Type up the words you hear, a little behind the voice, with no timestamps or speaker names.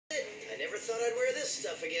thought I'd wear this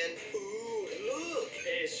stuff again. Ooh, look.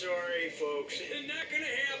 Hey, sorry, folks. Not gonna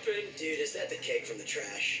happen. Dude, is that the cake from the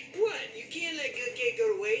trash? What? You can't let good cake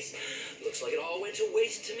go to waste? Looks like it all went to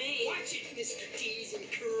waste to me. Watch it, Mr. Tease and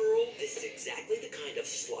Curl. This is exactly the kind of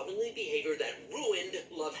slovenly behavior that ruined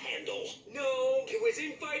Love Händel. No, it was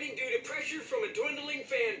infighting due to pressure from a dwindling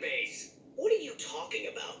fan base. What are you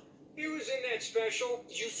talking about? He was in that special.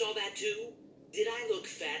 You saw that too? Did I look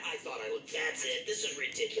fat? I thought I looked fat. That's it. This is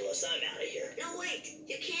ridiculous. I'm out of here. No, wait.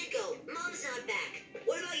 You can't go. Mom's not back.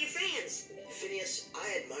 What about your fans? Phineas,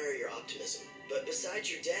 I admire your optimism. But besides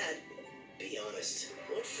your dad, be honest.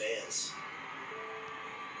 What fans?